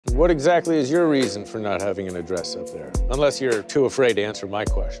what exactly is your reason for not having an address up there? Unless you're too afraid to answer my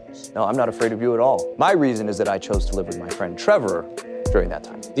questions. No, I'm not afraid of you at all. My reason is that I chose to live with my friend Trevor during that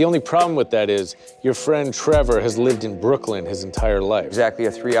time. The only problem with that is your friend Trevor has lived in Brooklyn his entire life. Exactly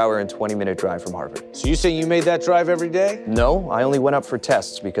a 3-hour and 20-minute drive from Harvey. So you say you made that drive every day? No, I only went up for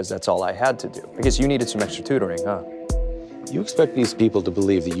tests because that's all I had to do. I guess you needed some extra tutoring, huh? You expect these people to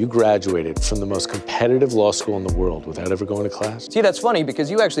believe that you graduated from the most competitive law school in the world without ever going to class? See, that's funny because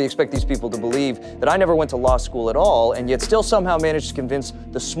you actually expect these people to believe that I never went to law school at all and yet still somehow managed to convince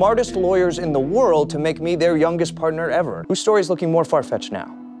the smartest lawyers in the world to make me their youngest partner ever. Whose story's looking more far-fetched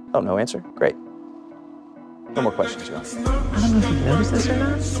now? Oh, no answer? Great. No more questions, John. I don't know if you've noticed this or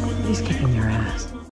not, but he's kicking your ass.